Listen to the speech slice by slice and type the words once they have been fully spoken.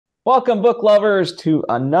Welcome, book lovers, to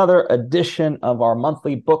another edition of our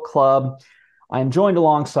monthly book club. I am joined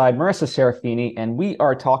alongside Marisa Serafini, and we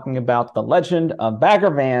are talking about The Legend of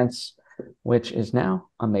Bagger Vance, which is now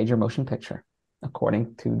a major motion picture,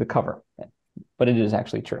 according to the cover. But it is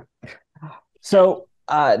actually true.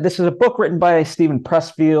 This is a book written by Stephen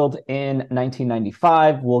Pressfield in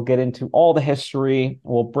 1995. We'll get into all the history.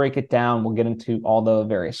 We'll break it down. We'll get into all the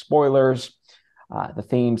various spoilers, the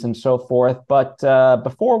themes, and so forth. But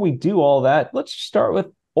before we do all that, let's start with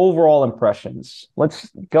overall impressions. Let's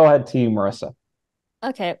go ahead to you, Marisa.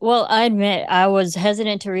 Okay, well, I admit I was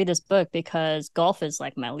hesitant to read this book because golf is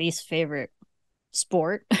like my least favorite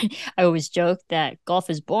sport. I always joke that golf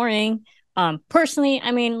is boring. Personally, I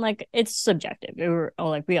mean, like it's subjective.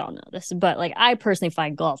 Like we all know this, but like I personally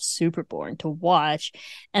find golf super boring to watch.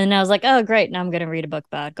 And then I was like, oh, great, now I'm gonna read a book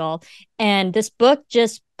about golf. And this book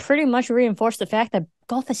just pretty much reinforced the fact that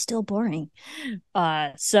golf is still boring.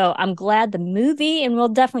 So I'm glad the movie, and we'll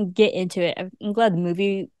definitely get into it. I'm glad the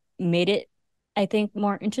movie made it, I think,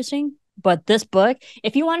 more interesting. But this book,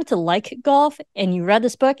 if you wanted to like golf and you read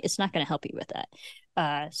this book, it's not going to help you with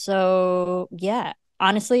that. So yeah,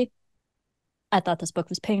 honestly, I thought this book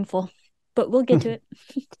was painful, but we'll get to it.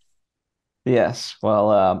 Yes.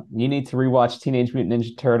 Well, you need to rewatch Teenage Mutant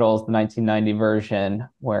Ninja Turtles, the 1990 version,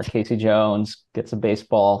 where Casey Jones gets a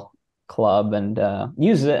baseball club and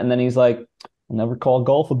uses it, and then he's like, "I'll never call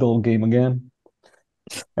golf a dull game again."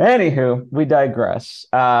 Anywho, we digress.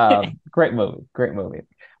 Great movie, great movie.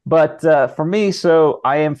 But for me, so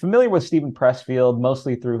I am familiar with Stephen Pressfield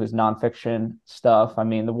mostly through his nonfiction stuff. I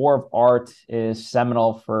mean, The War of Art is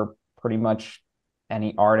seminal for pretty much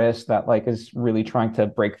any artist that like is really trying to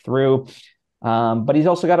break through. But he's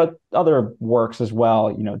also got other works as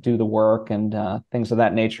well, Do the Work and things of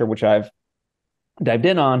that nature, which I've dived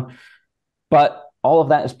in on. But all of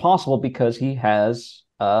that is possible because he has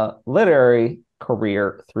a literary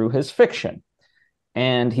career through his fiction.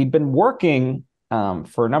 And he'd been working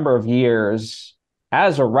for a number of years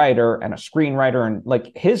as a writer and a screenwriter. And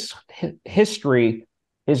like his history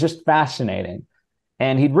is just fascinating.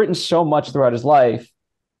 And he'd written so much throughout his life,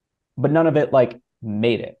 but none of it like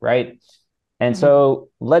made it, right? And Mhm. so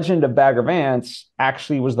Legend of Bagger Vance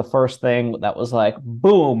actually was the first thing that was like,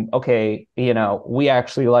 boom, okay, we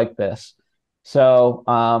actually like this. So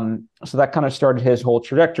that kind of started his whole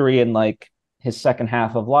trajectory in like his second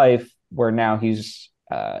half of life, where now he's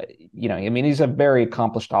I mean, he's a very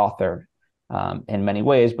accomplished author in many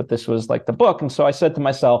ways, but this was like the book. And so I said to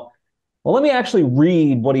myself, well, let me actually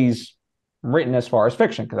read what he's written as far as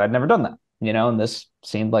fiction, because I'd never done that, and this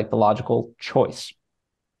seemed like the logical choice.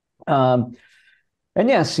 Um, and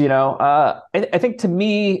yes, I think to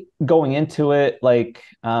me going into it, like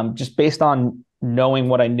just based on knowing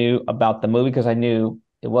what I knew about the movie, because I knew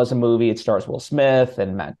it was a movie. It stars Will Smith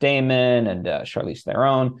and Matt Damon and Charlize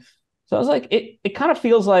Theron. So I was like, it kind of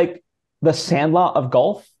feels like the Sandlot of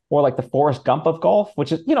golf, or like the Forrest Gump of golf,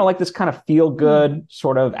 which is, like this kind of feel Mhm. good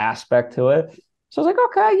sort of aspect to it. So I was like,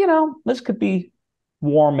 okay, this could be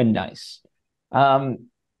warm and nice. Um,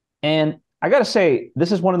 and I got to say,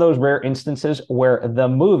 this is one of those rare instances where the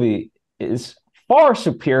movie is far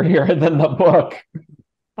superior than the book.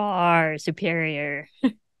 Far superior.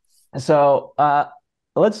 So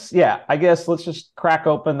I guess let's just crack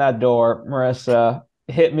open that door. Marissa,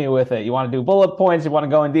 hit me with it. You want to do bullet points? You want to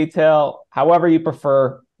go in detail? However you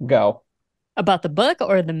prefer, go. About the book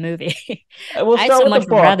or the movie? We'll I'd start so with the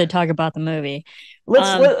much rather book. talk about the movie. Let's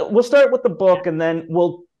Um, we'll start with the book, and then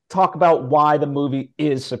we'll talk about why the movie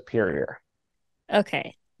is superior.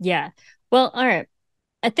 okay. Yeah. Well, all right.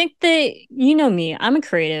 I think that you know me. I'm a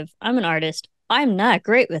creative. I'm an artist. I'm not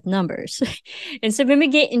great with numbers. And so when we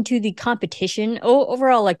get into the competition,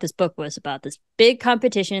 overall, like this book was about this big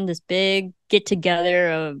competition, this big get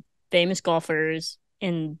together of famous golfers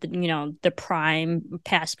in the prime,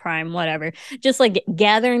 past prime, whatever. Just like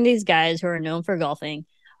gathering these guys who are known for golfing.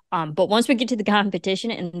 But once we get to the competition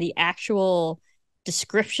and the actual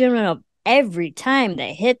description of every time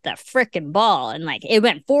they hit the freaking ball, and like it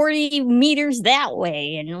went 40 meters that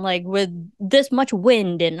way, and like with this much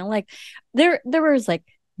wind, and like there was like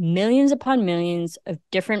millions upon millions of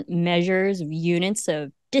different measures of units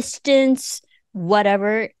of distance,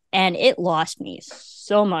 whatever, and it lost me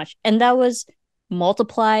so much. And that was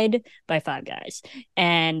multiplied by five guys,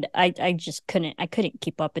 and I just couldn't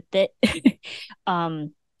keep up with it.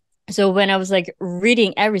 um so when I was like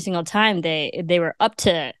reading every single time, they were up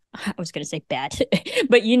to, I was gonna say bad,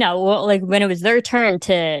 but like when it was their turn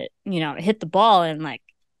to hit the ball, and like,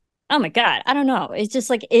 oh my god, I don't know, it's just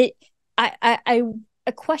like it. I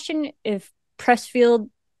question if Pressfield,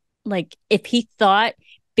 like if he thought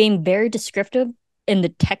being very descriptive in the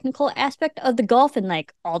technical aspect of the golf and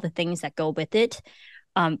like all the things that go with it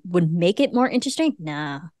would make it more interesting.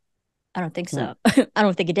 Nah, I don't think Yeah. so. I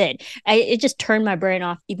don't think it did. It just turned my brain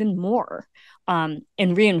off even more, and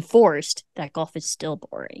reinforced that golf is still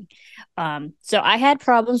boring. So I had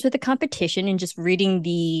problems with the competition and just reading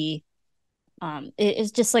the.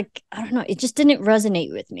 It's just like I don't know. It just didn't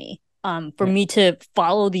resonate with me. For Yeah. me to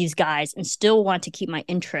follow these guys and still want to keep my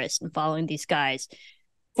interest in following these guys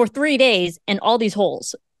for 3 days and all these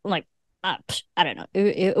holes. Like, I don't know.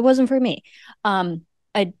 It wasn't for me.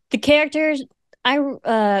 The characters, I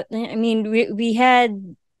mean, we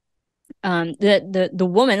had the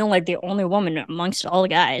woman, like the only woman amongst all the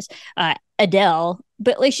guys, Adele,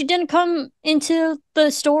 but like she didn't come into the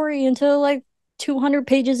story until like 200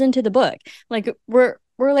 pages into the book. Like we're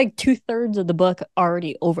like 2/3 of the book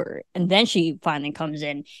already over, and then she finally comes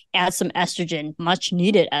in, adds some estrogen, much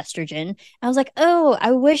needed estrogen. I was like, oh,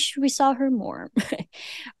 I wish we saw her more.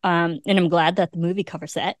 And I'm glad that the movie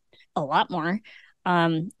covers that a lot more.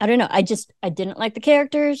 I don't know. I didn't like the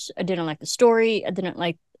characters. I didn't like the story. I didn't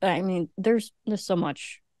like. I mean, there's so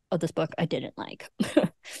much of this book I didn't like.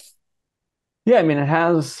 Yeah, I mean, it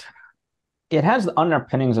has the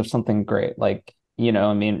underpinnings of something great. Like,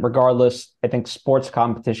 I mean, regardless, I think sports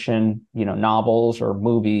competition, novels or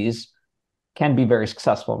movies can be very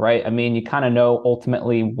successful, right? I mean, you kind of know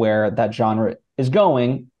ultimately where that genre is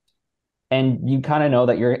going, and you kind of know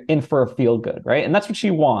that you're in for a feel good, right? And that's what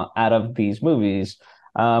you want out of these movies,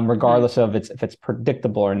 Mm-hmm. regardless of if it's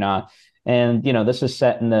predictable or not. And this is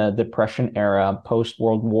set in the Depression era, post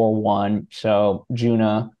World War One. So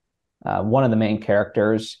Junuh, one of the main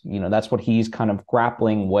characters, that's what he's kind of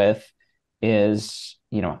grappling with, is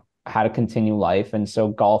how to continue life. And so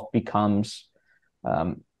golf becomes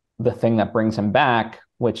um, the thing that brings him back,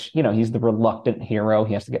 which he's the reluctant hero.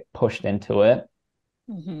 He has to get pushed into it.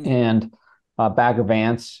 Mm-hmm. And Bagger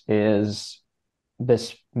Vance is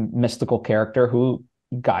this mystical character who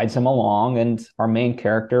guides him along, and our main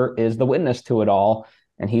character is the witness to it all,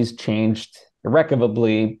 and he's changed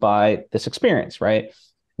irrecoverably by this experience, right?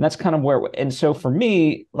 And that's kind of where. And so for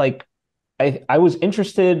me, like, I was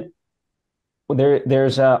interested.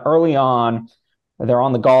 There's early on, they're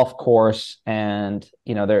on the golf course, and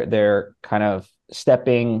they're kind of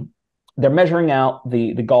stepping, they're measuring out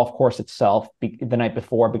the golf course itself the night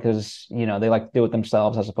before, because they like to do it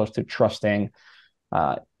themselves as opposed to trusting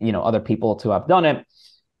other people to have done it.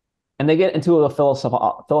 And they get into a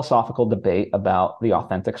philosophical debate about the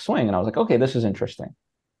authentic swing, and I was like, okay, this is interesting.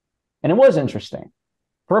 And it was interesting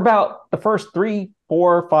for about the first 3,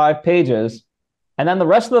 4, 5 pages, and then the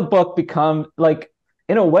rest of the book become like,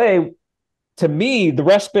 in a way, to me, the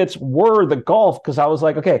respites were the golf, because I was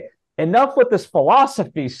like, okay, enough with this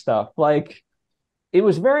philosophy stuff. Like, it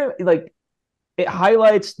was very, like, it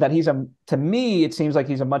highlights that to me, it seems like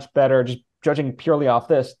he's a much better, just judging purely off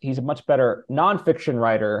this, he's a much better nonfiction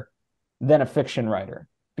writer than a fiction writer,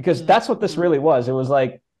 because that's what this Mm-hmm. really was. It was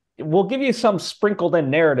like, we'll give you some sprinkled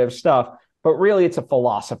in narrative stuff, but really it's a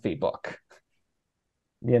philosophy book,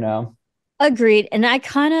 you know? Agreed. And I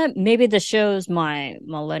kind of maybe this shows my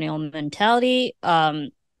millennial mentality. I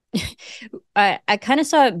kind of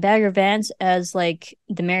saw Bagger Vance as like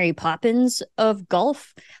the Mary Poppins of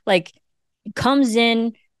golf. Like comes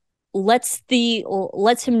in, lets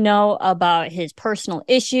him know about his personal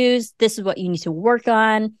issues. This is what you need to work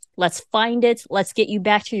on. Let's find it. Let's get you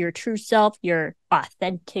back to your true self, your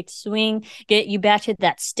authentic swing, get you back to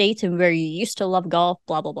that state and where you used to love golf,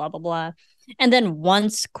 blah blah blah blah blah. And then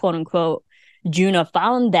once, quote unquote, Junuh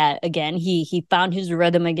found that again, he found his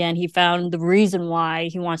rhythm again. He found the reason why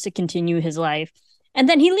he wants to continue his life. And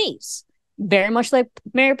then he leaves. Very much like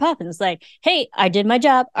Mary Poppins, like, hey, I did my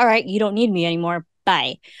job. All right, you don't need me anymore.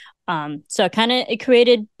 Bye. So it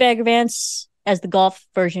created Bagger Vance as the golf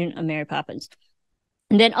version of Mary Poppins.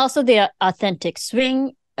 And then also the authentic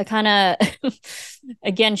swing, I kind of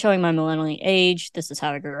again showing my millennial age. This is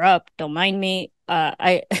how I grew up. Don't mind me.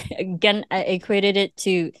 I again I equated it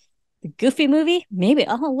to the Goofy movie, maybe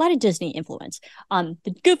a lot of Disney influence.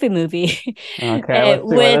 The Goofy movie Okay, let's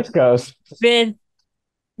see where with this goes. with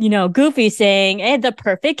Goofy saying, hey, the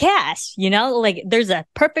perfect cast, like there's a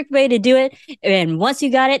perfect way to do it. And once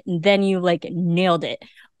you got it, then you like nailed it.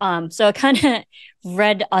 So I kind of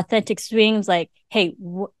read authentic swings like, hey,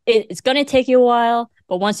 it's going to take you a while,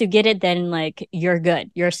 but once you get it, then like you're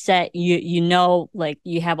good. You're set. Like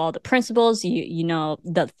you have all the principles, you know,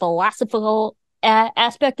 the philosophical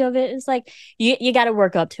aspect of it is like, you got to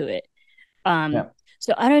work up to it. Um, Yeah.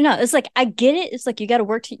 so I don't know. It's like I get it. It's like you got to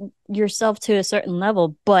work yourself to a certain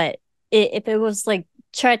level, but if it was like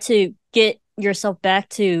try to get yourself back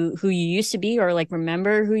to who you used to be, or like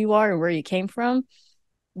remember who you are and where you came from,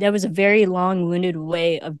 that was a very long-winded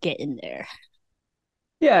way of getting there.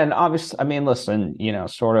 Yeah, and obviously, I mean, listen,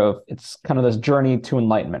 sort of, it's kind of this journey to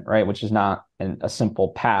enlightenment, right? Which is not a simple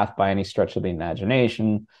path by any stretch of the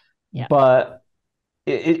imagination, Yeah. but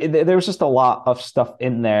there was just a lot of stuff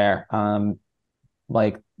in there.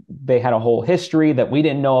 Like they had a whole history that we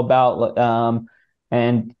didn't know about,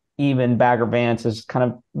 and even Bagger Vance is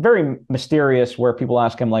kind of very mysterious, where people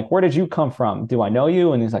ask him like, "Where did you come from? Do I know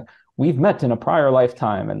you?" And he's like, "We've met in a prior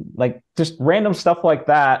lifetime," and like just random stuff like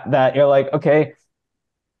that. That you're like, okay,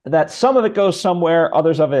 that some of it goes somewhere,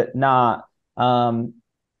 others of it not. Um,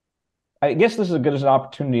 I guess this is as good as an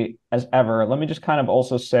opportunity as ever. Let me just kind of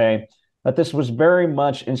also say that this was very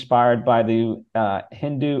much inspired by the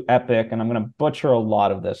Hindu epic, and I'm going to butcher a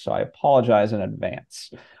lot of this, so I apologize in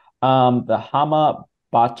advance. The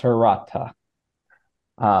Bhattarata.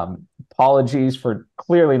 Apologies for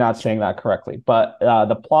clearly not saying that correctly, but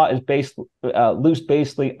the plot is based loose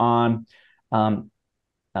basically on um,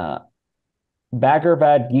 uh,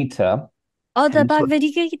 Bhagavad Gita, Oh, the hence Bhagavad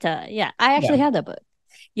Gita. Yeah, I actually yeah. have that book.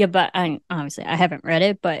 Yeah, but obviously I haven't read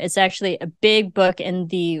it, but it's actually a big book in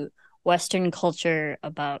the Western culture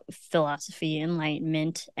about philosophy,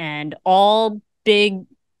 enlightenment, and all big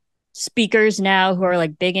speakers now who are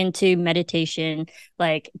like big into meditation,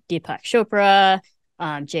 like Deepak Chopra,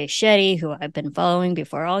 Jay Shetty, who I've been following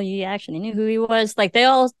before all you actually knew who he was. Like they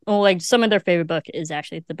all, well, like some of their favorite book is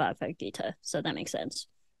actually the Bhagavad Gita, so that makes sense.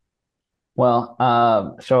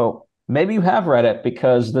 Well, so maybe you have read it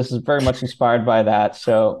because this is very much inspired by that.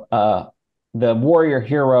 So, the warrior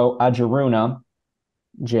hero Ajaruna,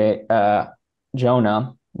 J,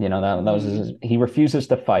 Jonah, that was Mm. he refuses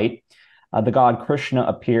to fight. The god Krishna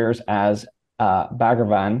appears as Bagger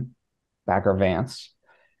Vance,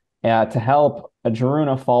 to help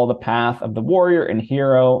Ajaruna follow the path of the warrior and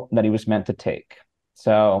hero that he was meant to take.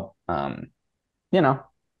 So, you know,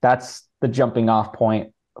 that's the jumping off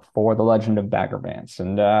point for the legend of Bagger Vance.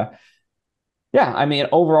 And yeah, I mean,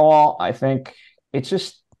 overall, I think it's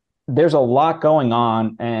just there's a lot going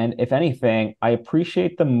on. And if anything, I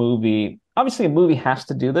appreciate the movie. Obviously, a movie has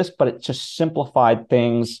to do this, but it just simplified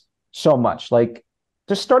things so much. Like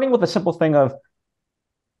just starting with a simple thing of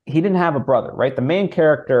he didn't have a brother, right? The main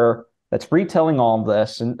character that's retelling all of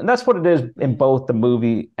this, and that's what it is in Mm. both the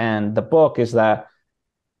movie and the book, is that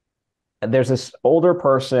there's this older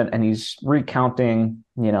person and he's recounting,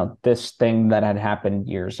 this thing that had happened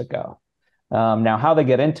years ago. Now, how they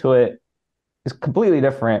get into it is completely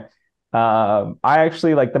different. I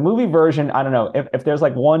actually like the movie version. I don't know if there's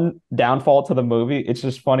like one downfall to the movie. It's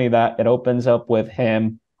just funny that it opens up with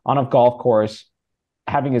him on a golf course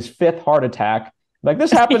having his fifth heart attack. Like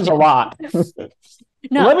this happens a lot.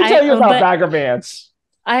 No, Let me tell you about but Bagger Vance.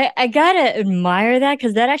 I gotta admire that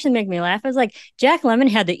because that actually made me laugh. I was like, Jack Lemmon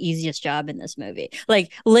had the easiest job in this movie.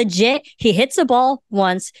 Like legit, he hits a ball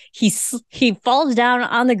once, he falls down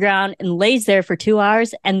on the ground and lays there for 2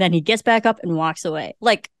 hours, and then he gets back up and walks away.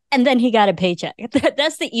 Like, and then he got a paycheck.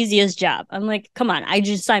 That's the easiest job. I'm like, come on, I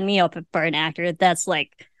just signed me up for an actor. That's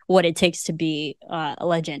like what it takes to be a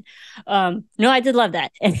legend. No, I did love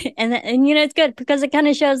that, and it's good because it kind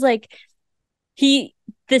of shows like he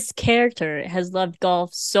this character has loved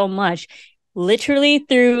golf so much, literally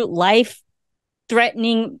through life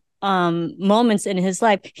threatening moments in his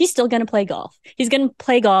life. He's still going to play golf. He's going to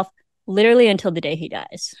play golf literally until the day he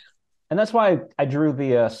dies. And that's why I drew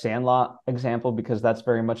the Sandlot example, because that's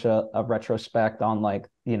very much a retrospect on like,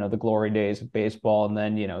 the glory days of baseball. And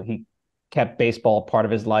then, he kept baseball part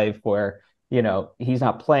of his life where, he's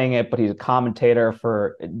not playing it, but he's a commentator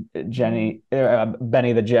for Benny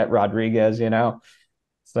the Jet Rodriguez.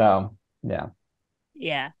 So, yeah,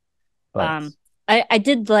 Yeah. but um I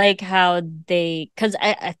did like how they, because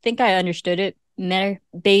I think I understood it better,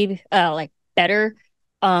 babe, like better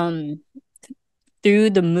um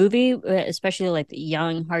through the movie, especially like the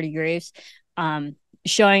young Hardy Graves, um,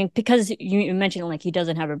 showing, because you mentioned like he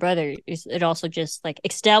doesn't have a brother. It also just like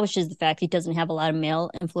establishes the fact he doesn't have a lot of male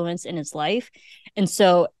influence in his life, and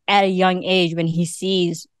so at a young age, when he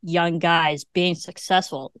sees young guys being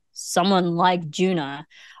successful, someone like Junuh,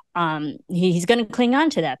 he's going to cling on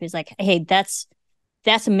to that. He's like, hey, that's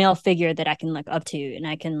a male figure that I can look up to and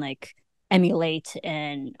I can like emulate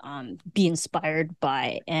and be inspired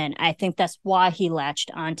by. And I think that's why he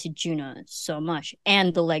latched onto Junuh so much,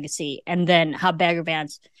 and the legacy, and then how Bagger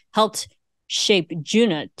Vance helped shape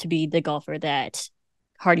Junuh to be the golfer that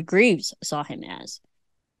Hardy Greaves saw him as.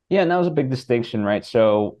 yeah, and that was a big distinction, right?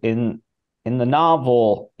 So in the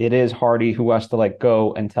novel, it is Hardy who has to like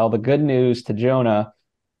go and tell the good news to Jonah,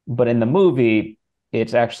 but in the movie,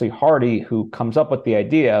 it's actually Hardy who comes up with the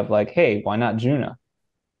idea of like, hey, why not Junuh?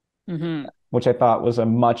 Mm-hmm. Which I thought was a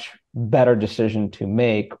much better decision to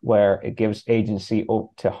make, where it gives agency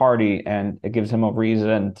to Hardy and it gives him a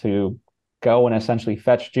reason to go and essentially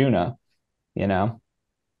fetch Junuh, you know?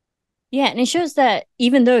 Yeah, and it shows that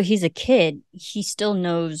even though he's a kid, he still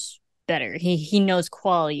knows better. He knows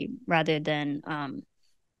quality rather than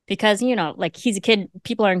because like he's a kid,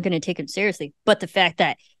 people aren't going to take him seriously. But the fact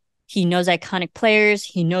that he knows iconic players,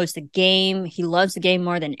 he knows the game, he loves the game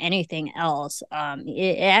more than anything else.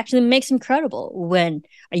 It actually makes him credible when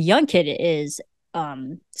a young kid is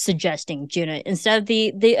suggesting Junuh instead of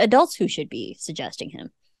the adults who should be suggesting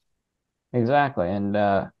him. Exactly. And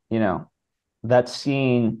that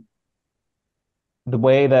scene, the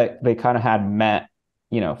way that they kind of had met,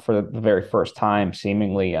 for the very first time,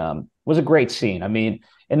 seemingly, was a great scene. I mean,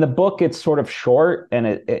 in the book, it's sort of short and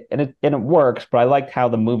it works, but I liked how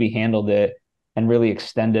the movie handled it and really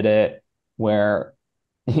extended it, where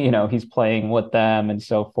he's playing with them and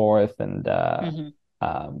so forth, and Mm-hmm.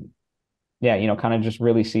 um, yeah, kind of just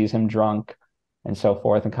really sees him drunk and so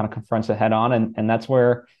forth, and kind of confronts it head on, and that's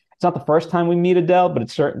where it's not the first time we meet Adele, but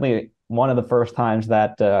it's certainly one of the first times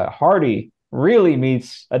that Hardy really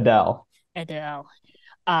meets Adele. Adele.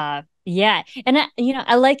 Yeah, and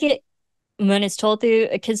I like it when it's told through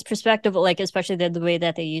a kid's perspective, like especially the way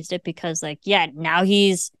that they used it, because like yeah, now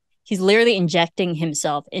he's literally injecting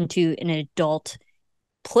himself into an adult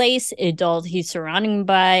place, adult. He's surrounded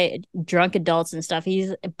by drunk adults and stuff.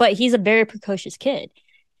 He's a very precocious kid,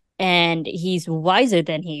 and he's wiser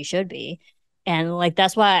than he should be. And like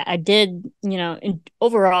that's why I did,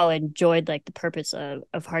 overall enjoyed like the purpose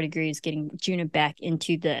of Hardy Greaves getting Junuh back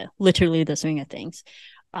into the literally the swing of things.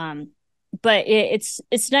 Um, but it's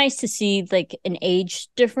nice to see like an age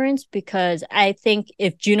difference, because I think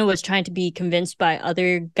if Junuh was trying to be convinced by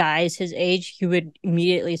other guys his age, he would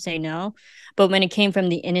immediately say no. But when it came from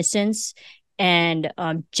the innocence and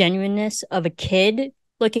genuineness of a kid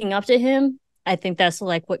looking up to him, I think that's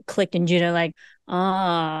like what clicked in Junuh. Like,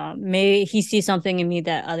 maybe he sees something in me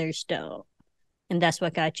that others don't, and that's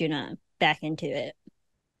what got Junuh back into it.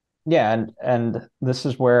 Yeah, and this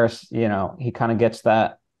is where he kind of gets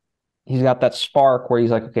that. He's got that spark where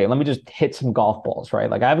he's like, okay, let me just hit some golf balls, right?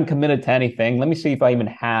 Like I haven't committed to anything. Let me see if I even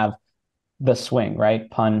have the swing, right?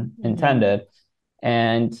 Pun Mm-hmm. intended.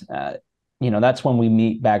 And that's when we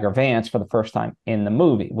meet Bagger Vance for the first time in the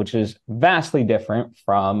movie, which is vastly different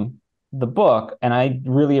from the book. And I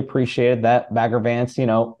really appreciated that Bagger Vance,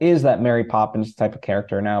 is that Mary Poppins type of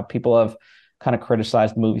character. Now, people have kind of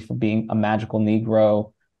criticized the movie for being a magical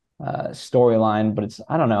Negro storyline, but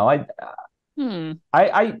I don't know. Hmm.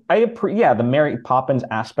 Yeah, the Mary Poppins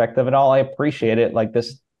aspect of it all, I appreciate it. Like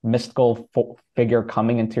this mystical figure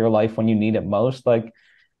coming into your life when you need it most. Like,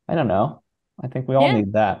 I don't know. I think we all Yeah,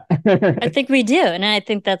 need that. I think we do, and I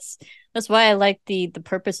think that's why I like the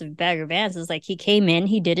purpose of Bagger Vance is like he came in,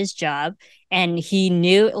 he did his job, and he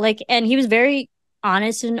knew like, and he was very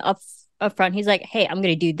honest and upfront. He's like, "Hey, I'm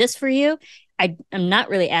gonna do this for you. I'm not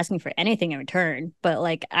really asking for anything in return, but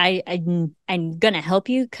like I'm gonna help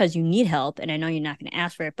you because you need help, and I know you're not gonna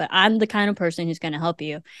ask for it, but I'm the kind of person who's gonna help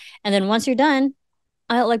you. And then once you're done,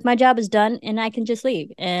 like my job is done and I can just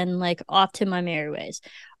leave and like off to my merry ways."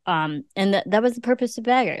 And that was the purpose of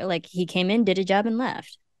Bagger. Like he came in, did a job, and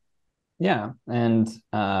left. Yeah, and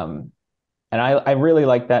I really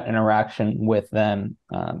like that interaction with them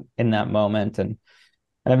in that moment, and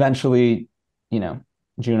eventually, you know,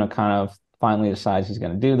 Juno kind of finally decides he's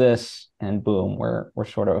going to do this, and boom, we're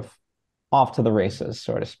sort of off to the races,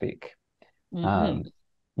 so to speak. Mm-hmm. Um,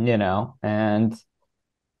 and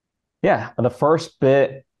yeah, the first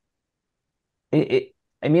bit,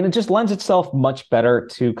 I mean, it just lends itself much better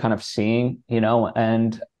to kind of seeing,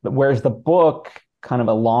 and whereas the book kind of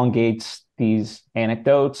elongates these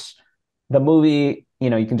anecdotes, the movie, you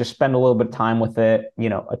can just spend a little bit of time with it,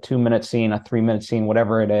 a 2 minute scene, a 3 minute scene,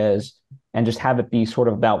 whatever it is, and just have it be sort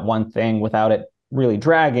of about one thing without it really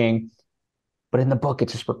dragging. But in the book,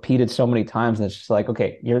 it's just repeated so many times that it's just like,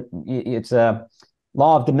 okay, it's a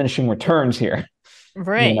law of diminishing returns here, you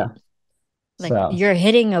Right. know. Like So you're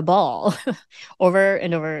hitting a ball over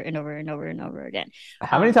and over and over and over and over again.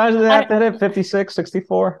 how many times did they I have don't, to hit it? 56,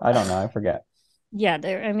 64? I don't know. I forget. yeah,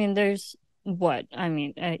 I mean, there's what? I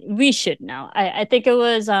mean, we should know. I think it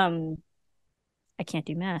was, I can't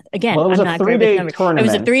do math. Again, Well, it was I'm a not three great with day numbers. It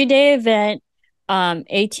was a tournament. 3-day event,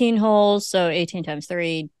 18 holes. So 18 times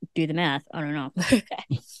three, do the math. I don't know.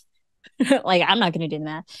 Like I'm not gonna do the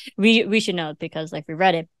math. We should know because like we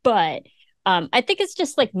read it, but I think it's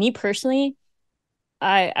just like me personally.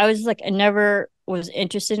 I was like I never was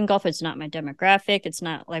interested in golf. It's not my demographic. It's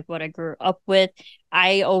not like what I grew up with.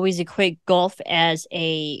 I always equate golf as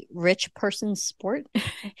a rich person's sport.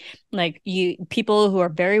 Like you people who are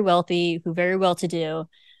very wealthy, who very well to do,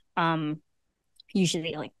 um,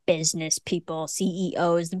 usually like business people,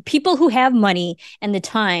 CEOs, the people who have money and the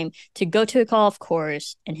time to go to a golf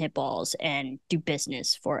course and hit balls and do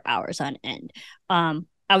business for hours on end.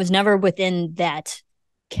 I was never within that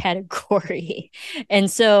category. And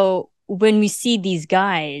so when we see these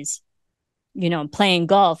guys, playing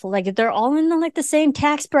golf, like they're all in like the same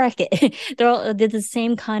tax bracket. They're the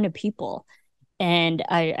same kind of people. And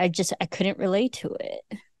I couldn't relate to it.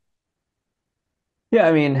 Yeah,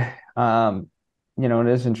 I mean, it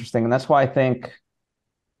is interesting, and that's why I think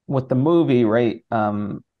with the movie, right,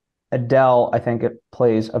 Adele, I think it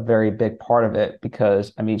plays a very big part of it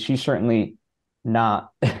because I mean, she's certainly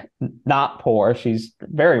not not poor. She's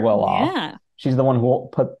very well off. Yeah. She's the one who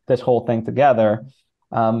put this whole thing together.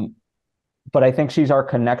 Um, but I think she's our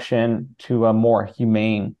connection to a more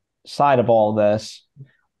humane side of all this.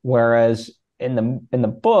 Whereas in the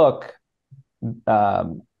book,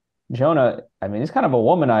 um, Junuh, I mean, he's kind of a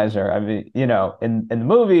womanizer. I mean, in the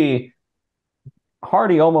movie,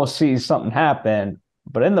 Hardy almost sees something happen,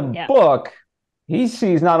 but in the Yeah. book, he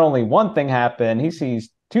sees not only one thing happen, he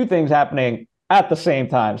sees two things happening at the same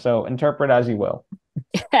time. So interpret as you will.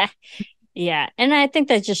 Yeah, and I think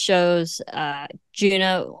that just shows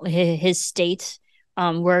Juno his state,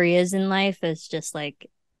 where he is in life is just like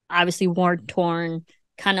obviously worn torn,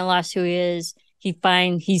 kind of lost who he is.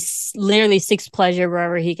 He's literally seeks pleasure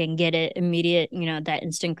wherever he can get it, immediate, that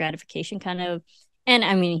instant gratification kind of. And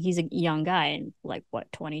I mean, he's a young guy in like what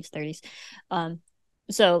 20s, 30s.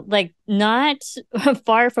 So like not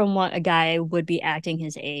far from what a guy would be acting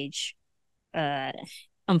his age. uh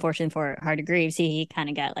Unfortunately for Hard to Grieve, he kind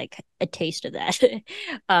of got like a taste of that.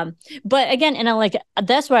 um but again, and I like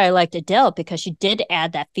that's why I liked Adele, because she did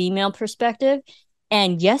add that female perspective.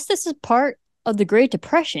 And yes, this is part of the Great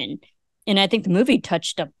Depression, and I think the movie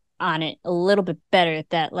touched up on it a little bit better,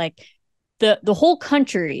 that like the whole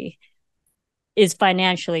country is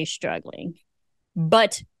financially struggling,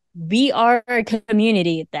 but we are a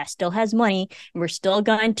community that still has money. We're still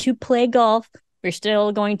going to play golf. We're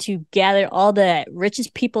still going to gather all the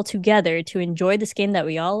richest people together to enjoy this game that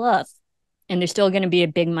we all love. And there's still going to be a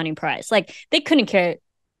big money prize. Like they couldn't care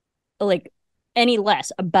like any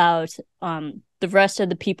less about the rest of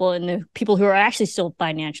the people, and the people who are actually still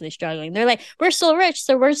financially struggling. They're like, we're still rich,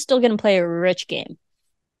 so we're still going to play a rich game.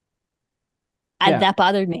 Yeah. That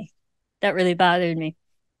bothered me. That really bothered me.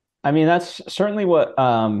 I mean, that's certainly what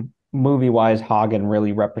movie-wise Hagen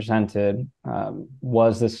really represented,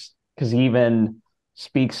 was this because he even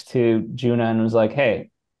speaks to Junuh and was like, hey,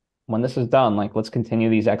 when this is done, like let's continue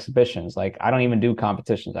these exhibitions. Like I don't even do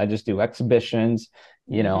competitions. I just do exhibitions.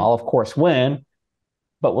 Mm-hmm. I'll of course win,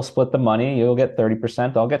 but we'll split the money. You'll get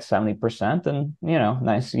 30%, I'll get 70%, and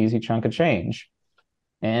nice easy chunk of change.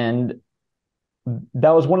 And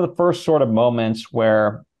that was one of the first sort of moments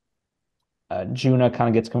where Junuh kind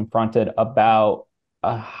of gets confronted about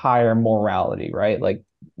a higher morality, right? Like,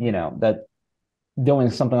 that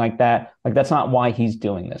doing something like that, like that's not why he's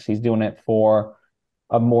doing this. He's doing it for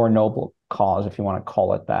a more noble cause, if you want to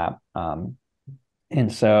call it that.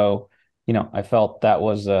 And so, I felt that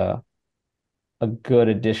was a good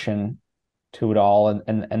addition to it all.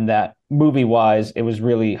 And that movie wise, it was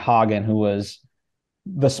really Hagen who was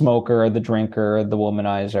the smoker, the drinker, the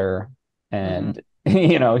womanizer. Mm-hmm. And,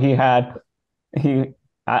 he had he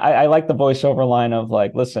I like the voiceover line of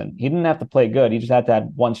like, listen, he didn't have to play good. He just had to have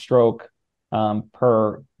one stroke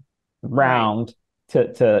per Right. round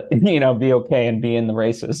to be okay and be in the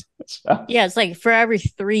races. So Yeah, it's like for every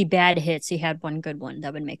three bad hits, he had one good one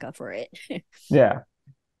that would make up for it. yeah.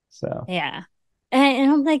 So Yeah.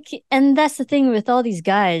 And I'm like, and that's the thing with all these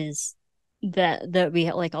guys that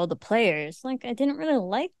we like, all the players, like I didn't really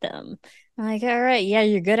like them. I'm like, all right, yeah,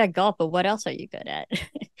 you're good at golf, but what else are you good at?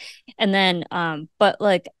 And then but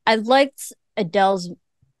like I liked Adele's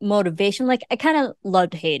motivation. Like I kind of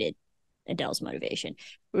loved hated Adele's motivation.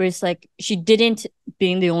 Where it's like she didn't,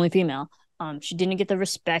 being the only female, she didn't get the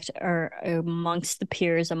respect or amongst the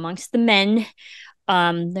peers, amongst the men.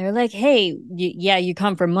 They're like, hey, yeah, you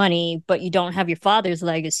come for money, but you don't have your father's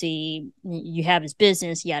legacy. You have his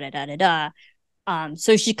business, yada da da da.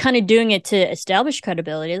 So she's kind of doing it to establish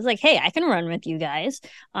credibility. It's like, hey, I can run with you guys.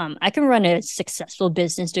 I can run a successful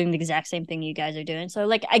business doing the exact same thing you guys are doing. So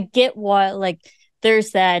like I get why like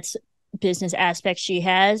there's that business aspect she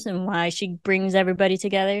has and why she brings everybody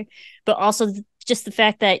together. But also just the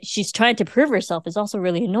fact that she's trying to prove herself is also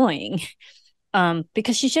really annoying.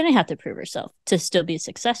 Because she shouldn't have to prove herself to still be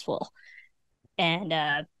successful.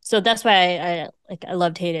 And so that's why I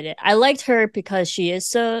loved hated it. I liked her because she is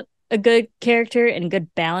so a good character and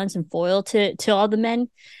good balance and foil to all the men.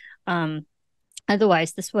 Um,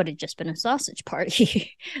 Otherwise, this would have just been a sausage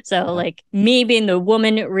party. So, Yeah. like me being the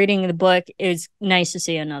woman reading the book, is nice to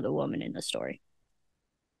see another woman in the story.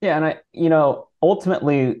 Yeah, and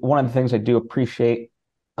ultimately, one of the things I do appreciate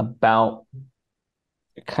about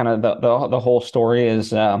kind of the whole story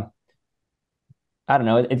is, I don't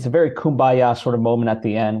know, it's a very kumbaya sort of moment at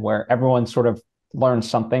the end where everyone sort of learns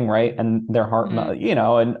something, right? And their heart,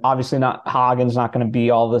 Mm-hmm. and obviously not Hagen's not going to be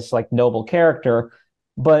all this like noble character,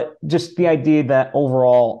 but just the idea that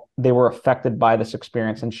overall they were affected by this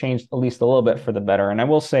experience and changed at least a little bit for the better. And I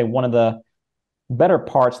will say one of the better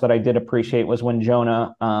parts that I did appreciate was when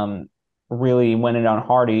Junuh really went in on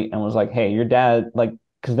Hardy and was like, "Hey, your dad," like,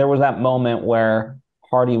 because there was that moment where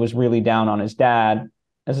Hardy was really down on his dad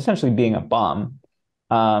as essentially being a bum,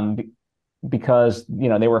 um, because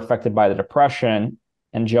they were affected by the depression,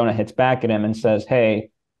 and Junuh hits back at him and says,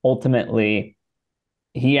 "Hey, ultimately,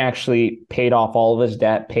 he actually paid off all of his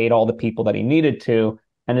debt, paid all the people that he needed to,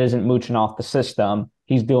 and isn't mooching off the system.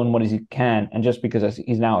 He's doing what he can, and just because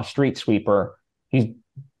he's now a street sweeper." He's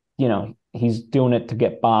he's doing it to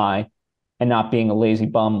get by and not being a lazy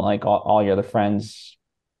bum like all your other friends,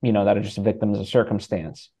 that are just victims of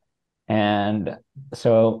circumstance. And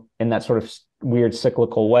so in that sort of weird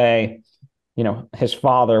cyclical way, his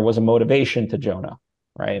father was a motivation to Junuh,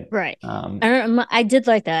 right? Right. I did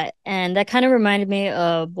like that. And that kind of reminded me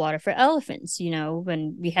of Water for Elephants,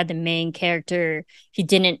 when we had the main character, he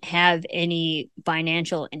didn't have any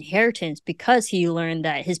financial inheritance because he learned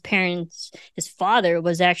that his father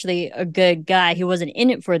was actually a good guy. He wasn't in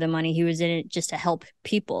it for the money, he was in it just to help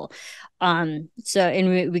people. And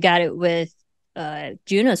we got it with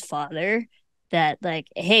Juno's father, that like,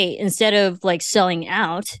 hey, instead of like selling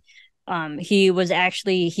out,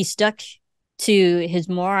 he stuck to his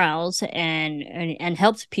morals and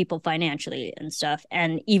helped people financially and stuff,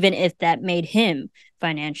 and even if that made him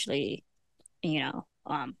financially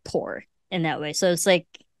poor in that way. So it's like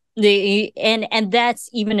and that's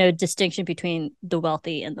even a distinction between the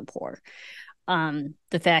wealthy and the poor.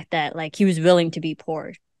 The fact that like he was willing to be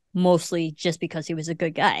poor mostly just because he was a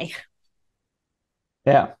good guy.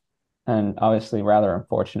 Yeah, and obviously rather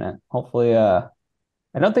unfortunate. Hopefully, I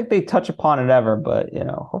don't think they touch upon it ever, but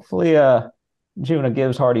hopefully, Junuh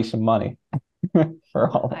gives Hardy some money for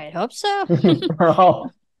all I hope so. for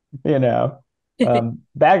all you know.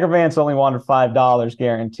 Bagger Vance only wanted $5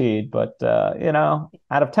 guaranteed, but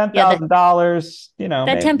out of ten Yeah, thousand dollars, that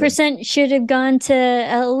maybe 10% should have gone to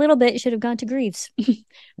a little bit should have gone to Greaves for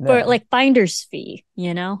yeah, like finder's fee.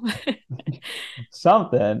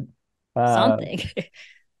 something. Uh, Something.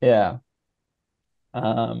 yeah.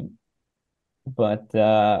 Um, but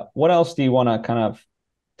what else do you want to kind of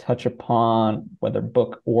touch upon, whether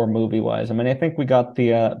book or movie wise? I mean, I think we got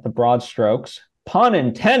the broad strokes, pun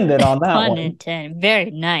intended on that Pun one. intended.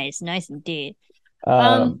 Very nice. Nice indeed. Um,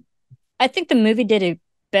 Um, I think the movie did a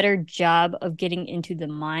better job of getting into the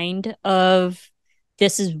mind of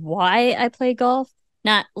this is why I play golf.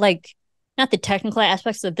 Not like not the technical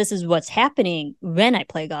aspects of this is what's happening when I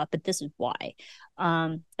play golf, but this is why.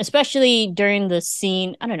 Especially during the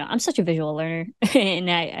scene. I don't know. I'm such a visual learner, and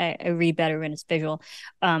I read better when it's visual.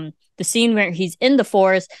 The scene where he's in the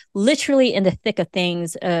forest, literally in the thick of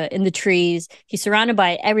things, in the trees. He's surrounded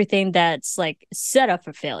by everything that's like set up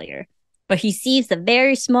for failure, but he sees the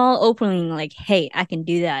very small opening, like, hey, I can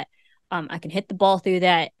do that. I can hit the ball through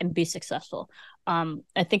that and be successful.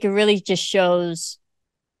 I think it really just shows,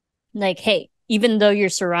 like, hey, even though you're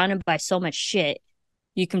surrounded by so much shit,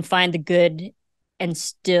 you can find the good and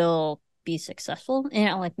still be successful.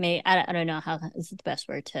 Like me, I don't know how is the best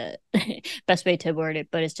word to best way to word it,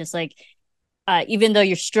 but it's just like, even though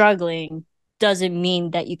you're struggling, doesn't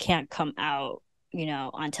mean that you can't come out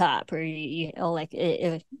on top, or like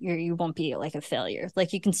you won't be like a failure.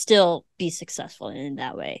 Like you can still be successful in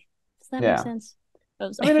that way. Does that make yeah. sense? I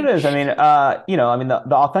was I mean, it like, is. I mean,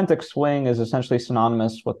 the authentic swing is essentially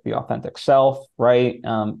synonymous with the authentic self, right?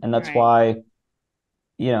 And that's right.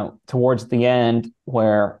 why, towards the end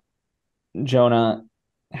where Junuh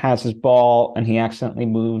has his ball and he accidentally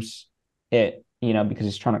moves it, because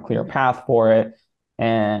he's trying to clear a Mm-hmm. path for it.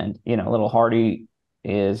 And, little Hardy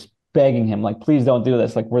is begging him, like, please don't do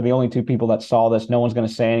this. Like, we're the only two people that saw this. No one's going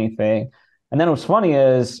to say anything. And then what's funny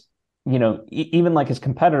is, even like his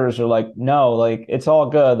competitors are like, no, like, it's all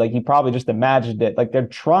good. Like, he probably just imagined it. Like, they're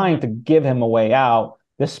trying Mm-hmm. to give him a way out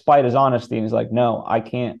despite his honesty. And he's like, no, I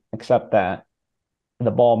can't accept that. The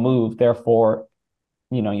ball moved. Therefore,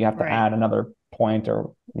 you have to Right. add another point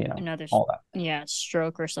or, Another, all that. yeah,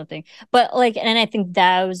 stroke or something. But like, and I think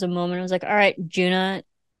that was a moment I was like, all right, Junuh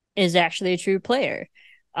is actually a true player.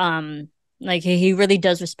 Um, like he really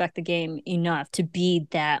does respect the game enough to be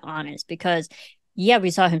that honest because yeah, we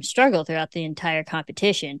saw him struggle throughout the entire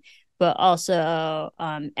competition, but also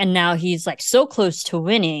and now he's like so close to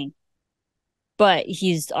winning, but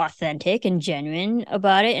he's authentic and genuine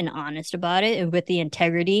about it and honest about it and with the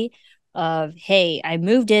integrity of, hey, I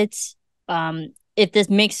moved it. If this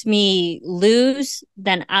makes me lose,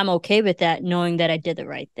 then I'm okay with that, knowing that I did the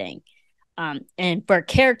right thing. And for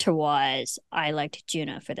character wise, I liked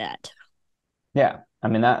Junuh for that. Yeah. I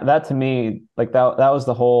mean, that to me, like that was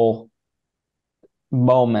the whole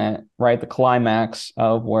moment, right? The climax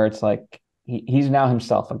of where it's like he's now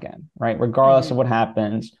himself again, right? Regardless Mm-hmm. of what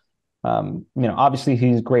happens. Obviously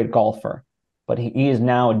he's a great golfer, but he is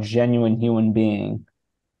now a genuine human being,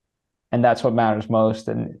 and that's what matters most.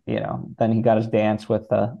 And then he got his dance with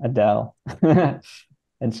Adele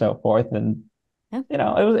and so forth. And Yeah,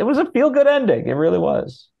 it was a feel good ending. It really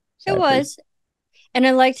was. So it I appreciate. was. And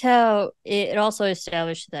I liked how it also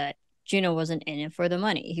established that Junuh wasn't in it for the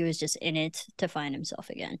money. He was just in it to find himself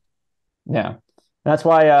again. Yeah. That's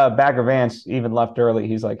why Bagger Vance even left early.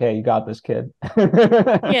 He's like, "Hey, you got this, kid."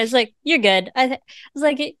 Yeah, it's like, you're good. I was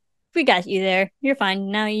like, we got you there. You're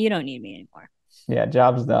fine. Now you don't need me anymore. Yeah,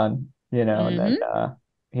 job's done. And then Mm-hmm.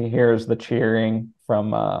 he hears the cheering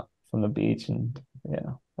from the beach, and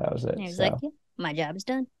that was it. He was like, So yeah, my job is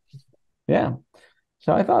done. yeah.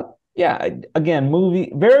 So I thought, yeah, again,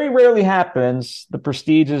 movie very rarely happens. The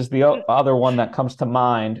Prestige is the other one that comes to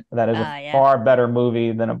mind that is a Yeah. far better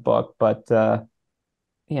movie than a book, but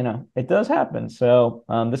it does happen. So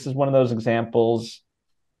this is one of those examples.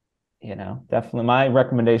 Definitely my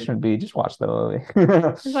recommendation would be just watch the movie.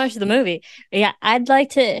 Just watch the movie. Yeah, I'd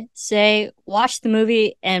like to say watch the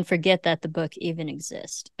movie and forget that the book even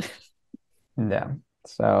exists. Yeah.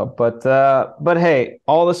 So, but hey,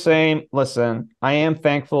 all the same, listen, I am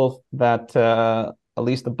thankful that at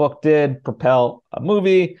least the book did propel a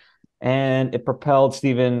movie, and it propelled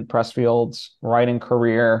Stephen Pressfield's writing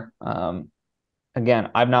career. Again,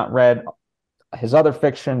 I've not read his other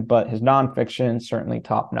fiction, but his nonfiction certainly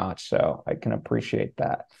top notch. So I can appreciate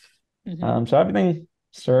that. Mm-hmm. So everything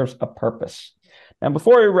serves a purpose. And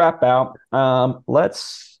before we wrap out,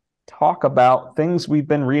 let's talk about things we've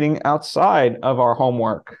been reading outside of our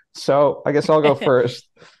homework. So I guess I'll go first.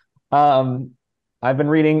 Um, I've been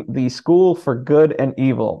reading The School for Good and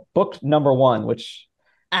Evil, book number one, which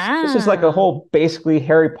this is like a Ah. whole basically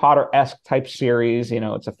Harry Potter-esque type series.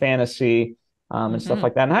 It's a fantasy and stuff Mm-hmm.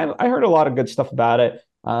 like that. And I heard a lot of good stuff about it.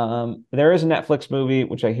 There is a Netflix movie,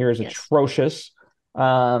 which I hear is Yes. atrocious.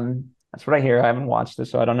 That's what I hear. I haven't watched it,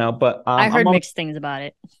 so I don't know. But I heard mixed things about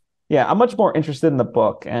it. yeah, I'm much more interested in the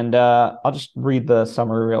book, and I'll just read the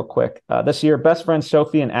summary real quick. This year, best friends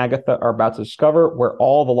Sophie and Agatha are about to discover where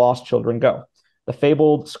all the lost children go. The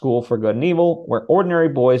fabled school for good and evil, where ordinary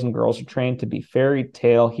boys and girls are trained to be fairy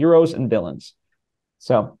tale heroes and villains.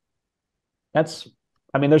 So that's,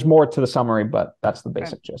 I mean, there's more to the summary, but that's the Right.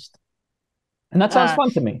 basic gist. And that sounds Uh, fun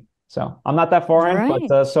to me. So I'm not that far in, but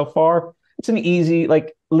right. so far it's an easy,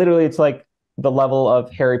 like literally, it's like the level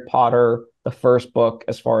of Harry Potter, the first book,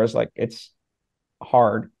 as far as like it's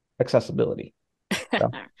hard accessibility. So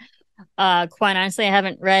Quite honestly, I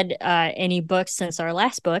haven't read any books since our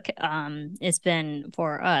last book. It's been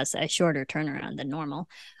for us a shorter turnaround than normal.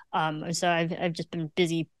 So I've just been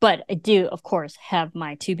busy, but I do, of course, have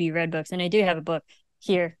my to be read books, and I do have a book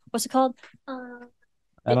here. What's it called? I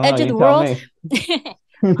The don't know. Edge of You the tell World.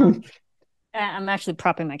 me. um, I'm actually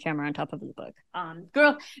propping my camera on top of the book.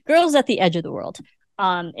 Girls at the Edge of the World.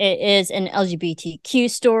 It is an LGBTQ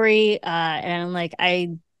story, and like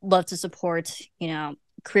I love to support,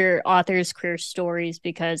 queer authors, queer stories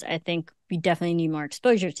because I think we definitely need more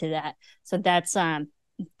exposure to that. So that's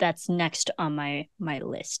next on my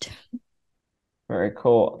list. Very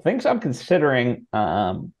cool. Things I'm considering.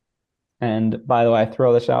 And by the way, I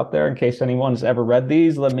throw this out there in case anyone's ever read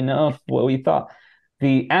these. Let me know what we thought.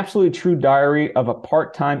 The Absolutely True Diary of a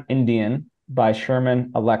Part-Time Indian by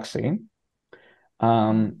Sherman Alexie.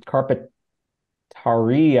 Carpetaria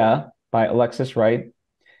by Alexis Wright.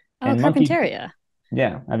 Oh, And Monkey. Carpentaria.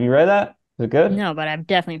 Yeah. Have you read that? Is it good? No, but I've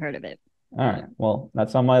definitely heard of it. All right. Well,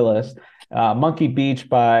 that's on my list. Monkey Beach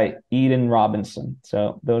by Eden Robinson.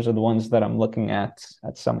 So those are the ones that I'm looking at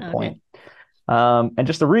some Okay. point. And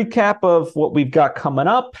just a recap of what we've got coming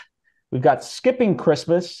up. We've got Skipping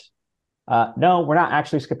Christmas. No, we're not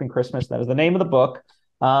actually skipping Christmas. That is the name of the book.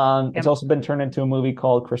 It's Yep. also been turned into a movie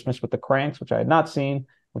called Christmas with the Cranks, which I had not seen.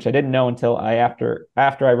 which I didn't know until after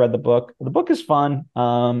I read the book. The book is fun,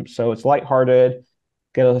 so it's lighthearted,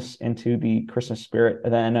 get us into the Christmas spirit.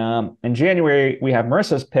 And then in January we have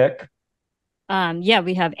Marissa's pick. Yeah,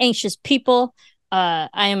 we have anxious people. I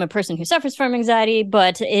am a person who suffers from anxiety,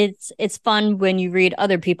 but it's fun when you read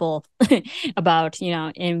other people about,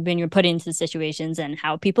 and when you're put into situations and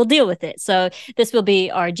how people deal with it. So this will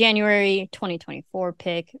be our January 2024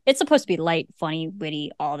 pick. It's supposed to be light, funny,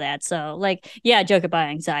 witty, all that. So like, yeah, joke about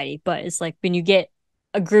anxiety, but it's like when you get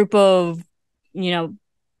a group of,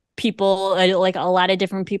 people, like a lot of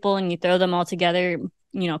different people, and you throw them all together,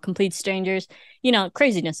 complete strangers,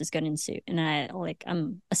 craziness is going to ensue. And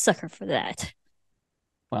I'm a sucker for that.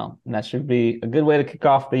 Well, that should be a good way to kick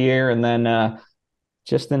off the year. And then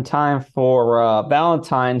just in time for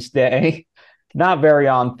Valentine's Day, not very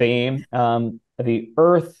on theme, the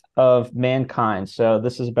Earth of Mankind. So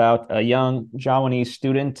this is about a young Javanese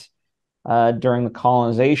student during the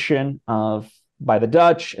colonization by the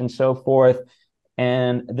Dutch and so forth.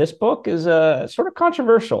 And this book is sort of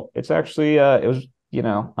controversial. It's actually, it was,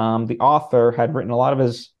 the author had written a lot of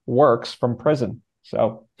his works from prison.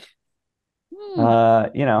 So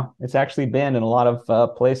it's actually banned in a lot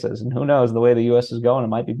of places, and who knows, the way the U.S. is going, it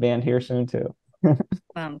might be banned here soon too.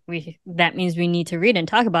 That means we need to read and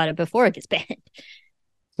talk about it before it gets banned.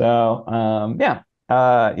 So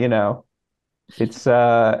it's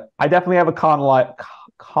I definitely have a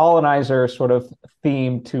colonizer sort of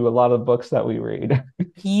theme to a lot of the books that we read.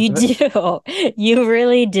 You do, you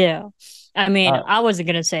really do. I mean, I wasn't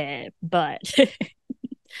gonna say it, but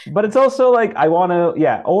but it's also like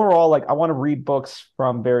overall, like I want to read books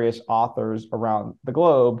from various authors around the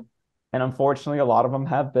globe. And unfortunately, a lot of them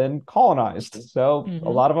have been colonized. So a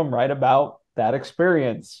lot of them write about that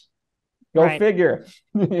experience. Go figure,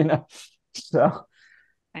 So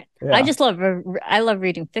yeah. I love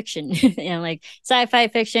reading fiction, like sci-fi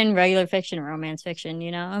fiction, regular fiction, romance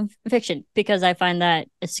fiction, fiction, because I find that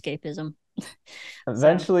escapism.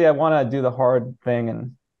 Eventually, I want to do the hard thing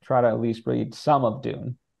and try to at least read some of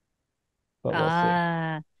Dune. But we'll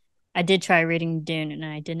see. I did try reading Dune and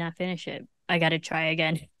I did not finish it. I got to try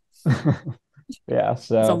again. Yeah,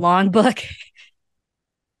 so it's a long book.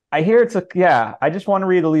 I hear I just want to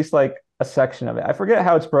read at least like a section of it. I forget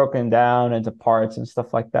how it's broken down into parts and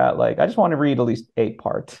stuff like that. Like I just want to read at least 8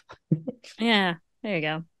 parts. Yeah, there you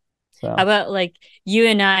go. So how about like you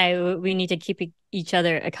and I, we need to keep each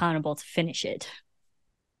other accountable to finish it.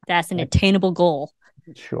 That's an attainable goal.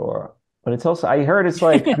 Sure. But it's also, I heard it's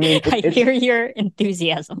like, I mean, I hear your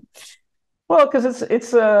enthusiasm. Well, because it's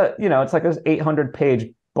like this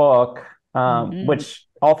 800-page book, which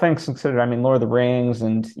all things considered, I mean, Lord of the Rings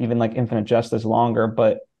and even like Infinite Jest is longer,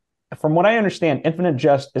 but from what I understand, Infinite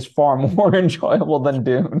Jest is far more enjoyable than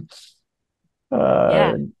Dune.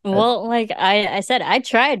 Yeah. Well, like I said, I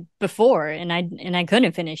tried before and I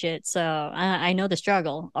couldn't finish it, so I know the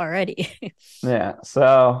struggle already. Yeah.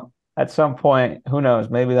 So at some point, who knows?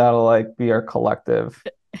 Maybe that'll like be our collective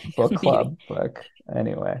book club book.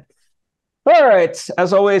 Anyway. All right.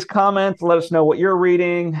 As always, comment, let us know what you're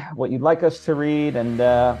reading, what you'd like us to read, and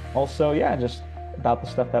also, just about the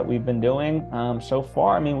stuff that we've been doing so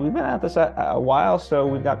far. I mean, we've been at this a while, so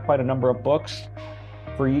we've got quite a number of books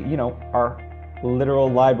for our literal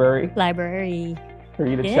library for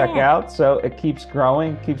you to check out. So it keeps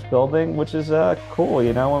growing, keeps building, which is cool.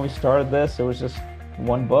 When we started this, it was just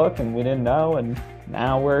one book and we didn't know, and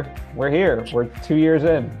now we're here. We're 2 years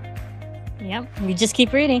in. Yep, we just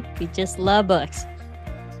keep reading. We just love books.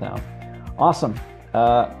 So awesome.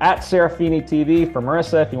 At Serafini TV for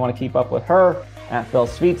Marisa if you want to keep up with her. At Phil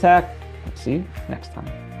Svitek. See you next time.